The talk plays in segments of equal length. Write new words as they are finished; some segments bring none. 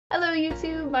Hello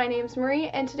YouTube, my name's Marie,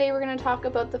 and today we're going to talk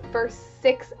about the first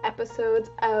 6 episodes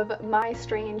of My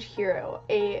Strange Hero,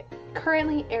 a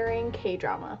currently airing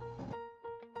K-drama.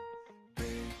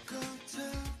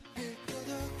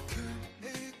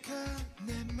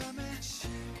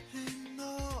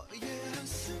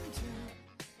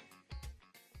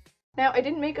 Now, I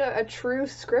didn't make a true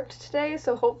script today,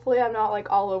 so hopefully I'm not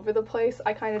like all over the place.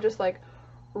 I kind of just like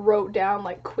wrote down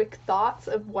like quick thoughts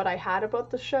of what I had about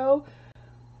the show.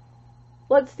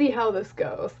 Let's see how this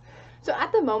goes. So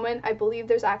at the moment, I believe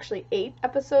there's actually 8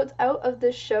 episodes out of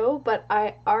this show, but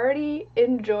I already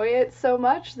enjoy it so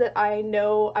much that I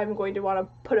know I'm going to want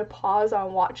to put a pause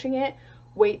on watching it,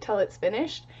 wait till it's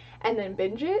finished, and then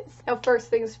binge it. Now, first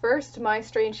things first, My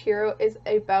Strange Hero is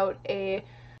about a...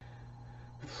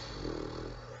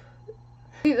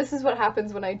 See, this is what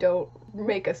happens when I don't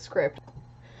make a script.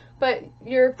 But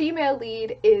your female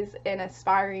lead is an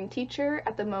aspiring teacher.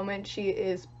 At the moment, she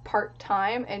is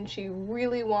part-time and she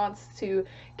really wants to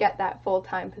get that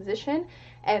full-time position.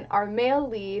 And our male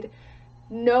lead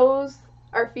knows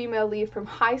our female lead from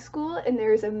high school, and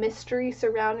there's a mystery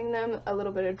surrounding them. A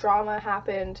little bit of drama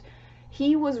happened.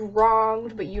 He was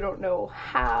wronged, but you don't know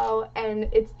how, and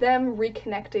it's them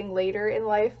reconnecting later in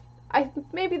life.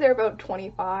 Maybe they're about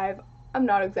 25. I'm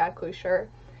not exactly sure.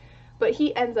 But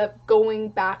he ends up going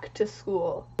back to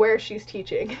school where she's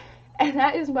teaching. And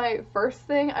that is my first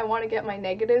thing. I want to get my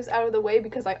negatives out of the way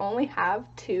because I only have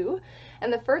 2.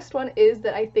 And the first one is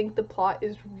that I think the plot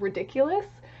is ridiculous.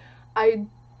 I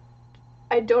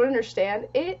don't understand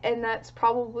it, and that's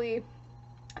probably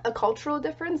a cultural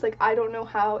difference. Like, I don't know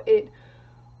how it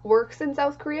works in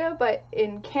South Korea, but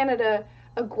in Canada,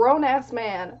 a grown-ass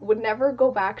man would never go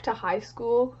back to high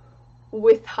school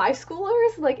with high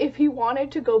schoolers. Like, if he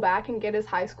wanted to go back and get his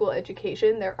high school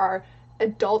education, there are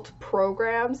adult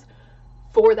programs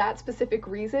for that specific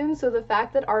reason. So the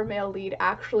fact that our male lead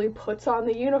actually puts on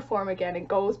the uniform again and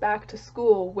goes back to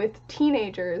school with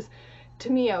teenagers,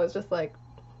 to me, I was just like,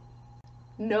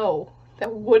 no,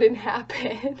 that wouldn't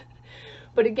happen.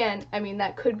 But again, I mean,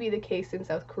 that could be the case in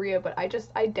South Korea, but I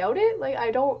doubt it. Like, I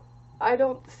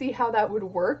don't see how that would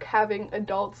work, having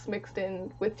adults mixed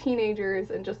in with teenagers,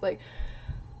 and just like,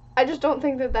 I just don't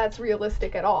think that that's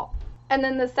realistic at all. And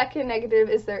then the second negative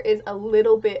is there is a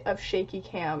little bit of shaky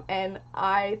cam, and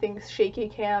I think shaky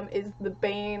cam is the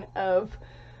bane of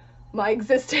my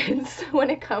existence when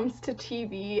it comes to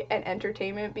TV and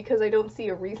entertainment, because I don't see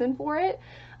a reason for it.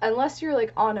 Unless you're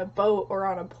like on a boat or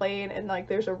on a plane and like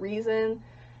there's a reason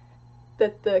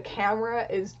that the camera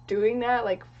is doing that,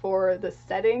 like for the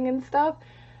setting and stuff,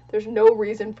 there's no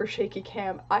reason for shaky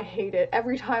cam. I hate it.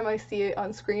 Every time I see it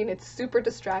on screen, it's super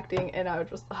distracting, and I would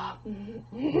just,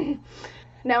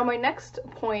 Now, my next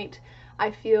point,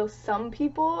 I feel some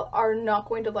people are not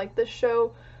going to like this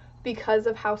show because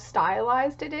of how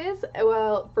stylized it is.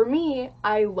 Well, for me,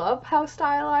 I love how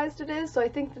stylized it is, so I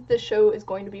think that this show is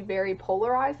going to be very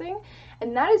polarizing,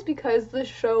 and that is because this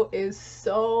show is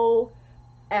so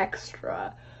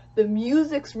extra. The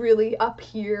music's really up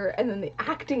here, and then the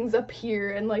acting's up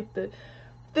here, and like the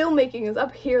filmmaking is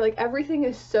up here. Like, everything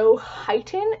is so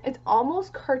heightened, it's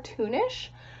almost cartoonish,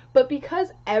 but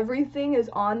because everything is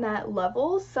on that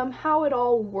level, somehow it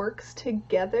all works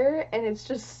together, and it's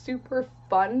just super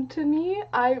fun to me.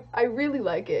 I really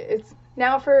like it.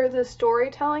 Now, for the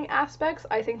storytelling aspects,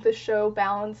 I think the show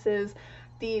balances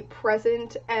the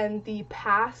present and the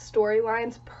past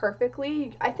storylines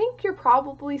perfectly. I think you're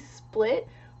probably split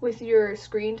with your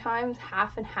screen times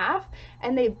half and half,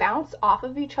 and they bounce off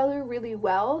of each other really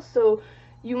well. So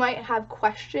you might have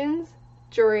questions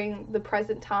during the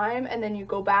present time, and then you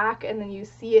go back and then you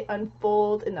see it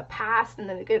unfold in the past, and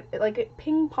then it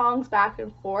ping pongs back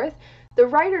and forth. The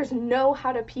writers know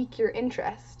how to pique your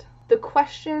interest. The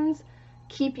questions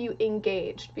keep you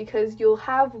engaged because you'll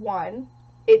have one,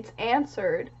 it's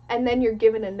answered, and then you're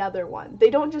given another one. They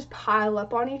don't just pile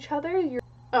up on each other.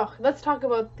 Oh, let's talk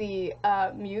about the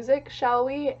music, shall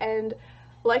we? And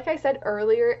like I said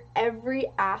earlier, every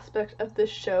aspect of this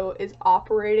show is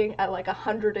operating at like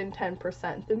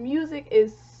 110%. The music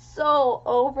is so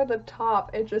over the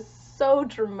top and just so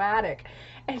dramatic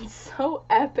and so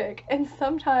epic, and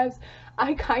sometimes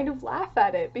I kind of laugh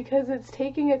at it because it's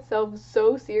taking itself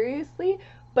so seriously,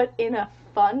 but in a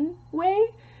fun way.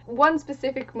 One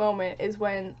specific moment is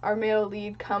when our male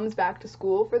lead comes back to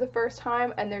school for the first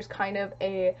time, and there's kind of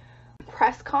a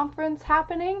press conference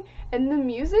happening, and the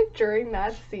music during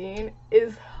that scene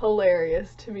is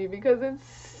hilarious to me because it's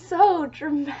so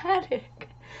dramatic.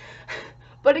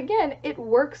 But again, it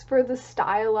works for the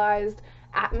stylized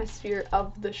atmosphere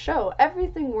of the show.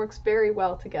 Everything works very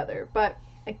well together. But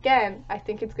again, I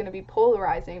think it's going to be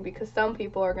polarizing because some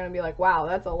people are going to be like, wow,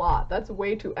 that's a lot. That's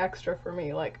way too extra for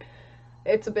me. Like,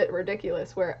 it's a bit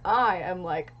ridiculous, where I am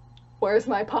like, where's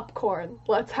my popcorn?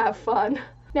 Let's have fun.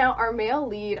 Now, our male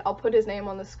lead, I'll put his name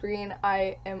on the screen.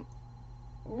 I am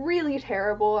really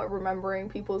terrible at remembering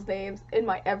people's names in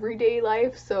my everyday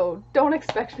life, so don't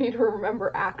expect me to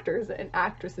remember actors and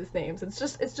actresses' names. It's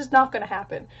just not gonna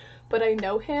happen. But I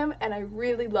know him and I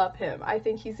really love him. I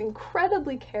think he's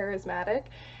incredibly charismatic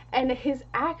and his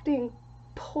acting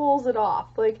pulls it off.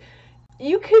 Like,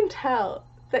 you can tell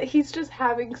that he's just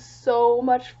having so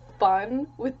much fun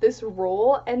with this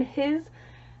role, and his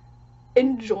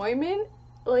enjoyment,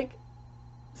 like,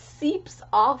 seeps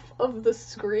off of the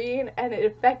screen, and it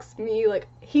affects me. Like,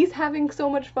 he's having so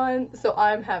much fun, so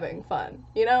I'm having fun,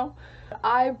 you know?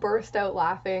 I burst out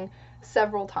laughing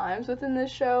several times within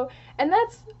this show, and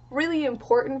that's really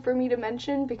important for me to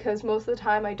mention because most of the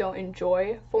time I don't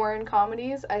enjoy foreign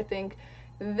comedies. I think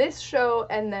this show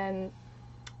and then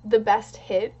The Best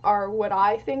Hit are what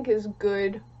I think is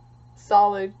good,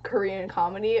 solid Korean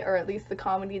comedy, or at least the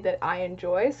comedy that I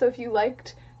enjoy. So if you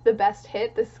liked The Best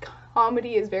Hit, this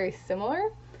comedy is very similar,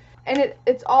 and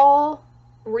it's all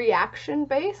reaction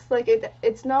based. Like,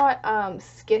 it's not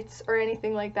skits or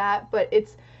anything like that, but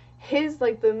it's his,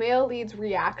 like, the male lead's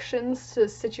reactions to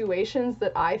situations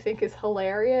that I think is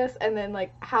hilarious, and then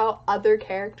like how other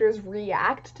characters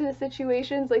react to the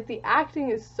situations. Like, the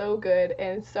acting is so good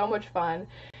and it's so much fun.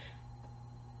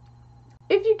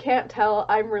 If you can't tell,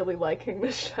 I'm really liking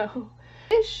this show.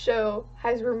 This show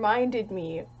has reminded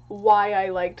me why I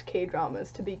liked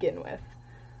K-dramas to begin with.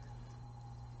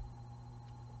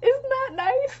 Isn't that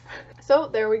nice? So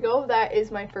there we go. That is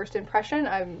my first impression.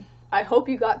 I hope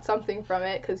you got something from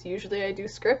it, because usually I do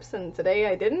scripts and today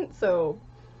I didn't, so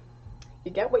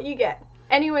you get what you get.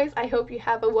 Anyways, I hope you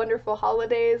have a wonderful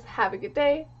holidays. Have a good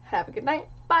day. Have a good night.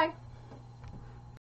 Bye.